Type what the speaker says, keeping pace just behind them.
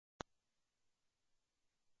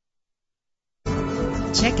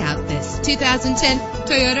Check out this 2010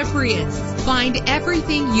 Toyota Prius. Find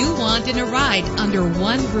everything you want in a ride under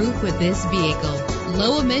one roof with this vehicle.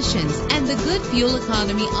 Low emissions and the good fuel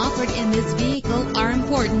economy offered in this vehicle are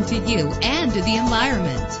important to you and to the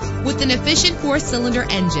environment. With an efficient 4-cylinder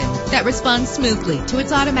engine that responds smoothly to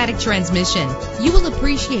its automatic transmission, you will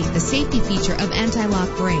appreciate the safety feature of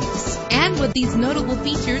anti-lock brakes. And with these notable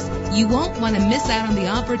features, you won't want to miss out on the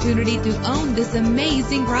opportunity to own this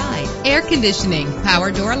amazing ride. Air conditioning,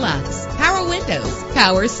 power door locks, power windows,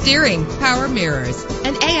 power steering, power mirrors,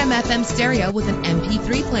 an AM/FM stereo with an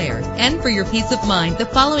MP3 player. And for your peace of mind, the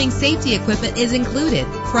following safety equipment is included: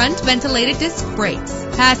 front ventilated disc brakes,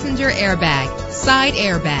 passenger airbag, side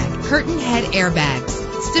airbag, curtain head airbags,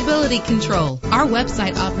 stability control. Our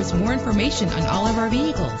website offers more information on all of our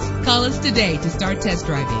vehicles. Call us today to start test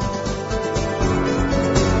driving.